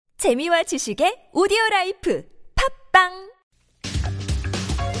재미와 지식의 오디오라이프 팝빵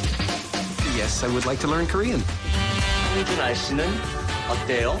Yes, I would like to learn Korean. 홍준 아씨는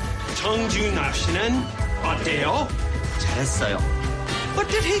어때요? 정준합 씨는 어때요? 잘했어요. What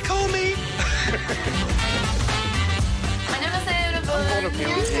did he call me? 안녕하세요,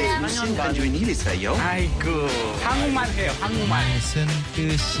 여러분. 무슨 반주인 일 있어요? 아이고, 한국말 해요, 한국말. 무슨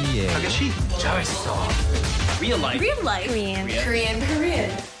뜻이에요? 아가씨, 잘했어. Real life. Real life.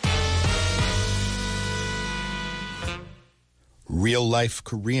 Korean. Real Life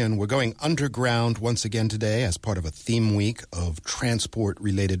Korean. We're going underground once again today as part of a theme week of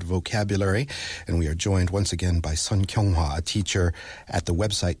transport-related vocabulary. And we are joined once again by Sun Kyung-hwa, a teacher at the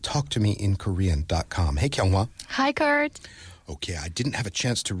website talktomeinkorean.com. Hey, Kyung-hwa. Hi, Kurt. Okay, I didn't have a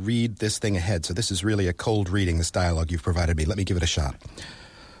chance to read this thing ahead, so this is really a cold reading, this dialogue you've provided me. Let me give it a shot.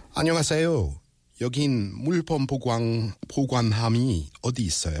 안녕하세요. 여긴 물품 보관함이 어디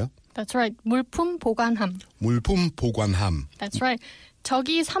있어요? That's right. 물품 보관함. 물품 보관함. That's right.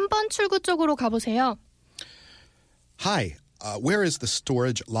 저기 3번 출구 쪽으로 가보세요. Hi, where is the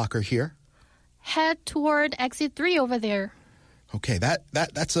storage locker here? Head toward exit 3 over there. Okay,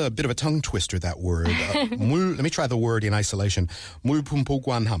 that's a bit of a tongue twister, that word. Let me try the word in isolation. 물품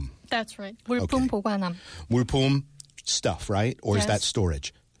보관함. That's right. 물품 Okay. 보관함. 물품, stuff, right? Or is Yes. that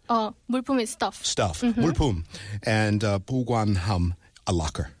storage? 물품 is stuff. Stuff. 물품. And 보관함, a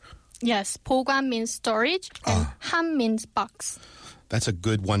locker. Yes. 보관 means storage and 함 means box. That's a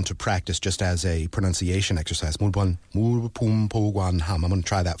good one to practice just as a pronunciation exercise. 물품 보관함. I'm going to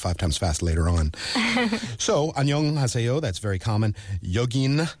try that 5 times fast later on. So, 안녕하세요, that's very common.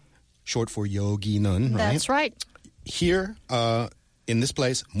 여긴, short for 여기는, right? That's right. Here, in this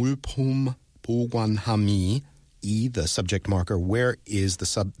place, 물품 보관함이, the subject marker. Where is the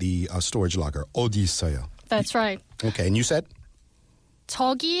storage locker? 어디 있어요? That's right. Okay, and you said?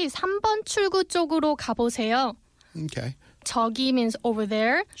 저기 3번 출구 쪽으로 가보세요. Okay. 저기 means over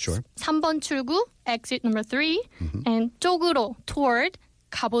there. Sure. 3번 출구, exit number 3. And 쪽으로, toward,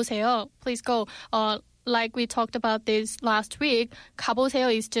 가보세요. Please go. Like we talked about this last week,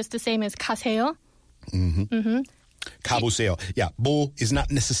 가보세요 is just the same as 가세요. 가보세요. Yeah, 보 is not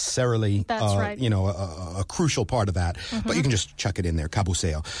necessarily That's right. a crucial part of that, but you can just chuck it in there.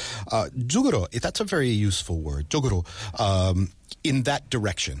 가보세요. 쪽으로, that's a very useful word. 쪽으로, in that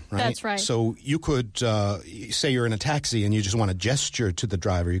direction, right? That's right. So you could say you're in a taxi and you just want to gesture to the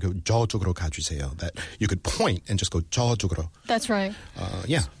driver. You go 저쪽으로 가주세요. That you could point and just go 저쪽으로. That's right.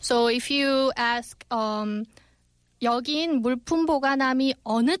 Yeah. So if you ask 여긴 물품 보관함이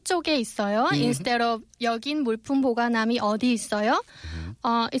어느 쪽에 있어요? Instead of 여긴 물품 보관함이 어디 있어요?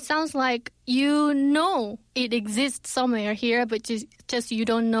 It sounds like you know it exists somewhere here, but just you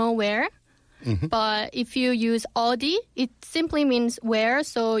don't know where. But if you use 어디, it simply means where,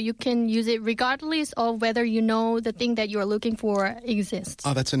 so you can use it regardless of whether you know the thing that you're looking for exists.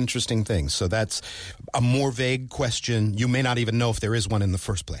 Oh, that's an interesting thing. So that's a more vague question. You may not even know if there is one in the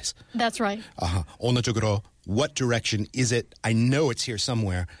first place. That's right. 어느 쪽으로, what direction is it? I know it's here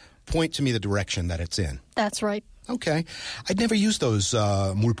somewhere. Point to me the direction that it's in. That's right. Okay. I'd never used those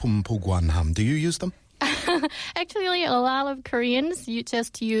물품 보관함. Do you use them? Actually, a lot of Koreans you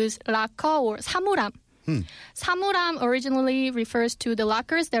just use locker or 사물함. 사물함 originally refers to the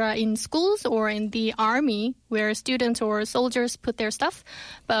lockers that are in schools or in the army where students or soldiers put their stuff.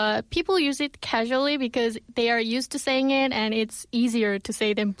 But people use it casually because they are used to saying it and it's easier to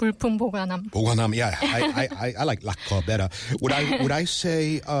say than 물품 보관함. 보관함, yeah. I like locker better. Would I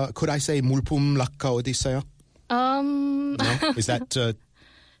say, could I say 물품 locker 어디 있어요? No? Is that...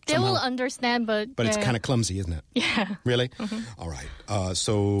 They will understand, but it's kind of clumsy, isn't it? Yeah. Really? All right.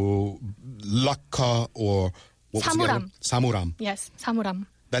 So, locker or... what was the other one? 사물함. Yes, 사물함.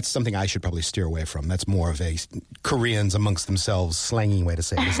 That's something I should probably steer away from. That's more of a Koreans amongst themselves slangy way to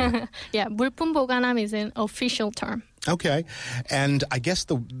say it, isn't it? Yeah, 물품 보관함 is an official term. Okay. And I guess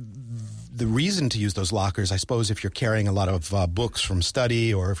the reason to use those lockers, I suppose, if you're carrying a lot of books from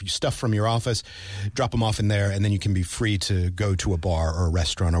study or if you stuff from your office, drop them off in there and then you can be free to go to a bar or a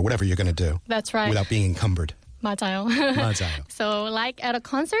restaurant or whatever you're going to do. That's right. Without being encumbered. 맞아요. 맞아요. So like at a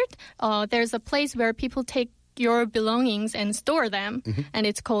concert, there's a place where people take your belongings and store them, and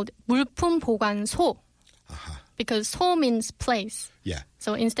it's called 물품 보관소. Because 소 means place. Yeah.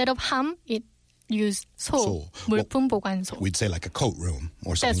 So instead of 함, it use 소, 물품 보관소. We'd say like a coat room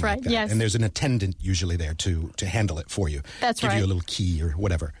or something That's right, like that. yes. And there's an attendant usually there to handle it for you. That's Give right. you a little key or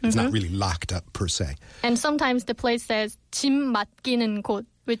whatever. It's not really locked up per se. And sometimes the place says 짐 맡기는 곳,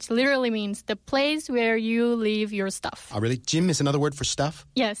 which literally means the place where you leave your stuff. Oh, really? 짐 is another word for stuff?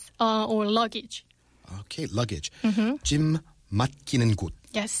 Yes, or luggage. Okay, luggage. 짐 맡기는 곳.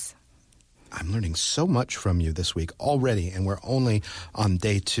 Yes. I'm learning so much from you this week already, and we're only on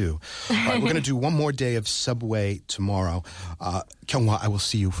day 2. All right, we're going to do one more day of Subway tomorrow. Kyung-hwa, I will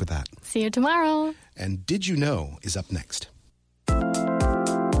see you for that. See you tomorrow. And Did You Know is up next.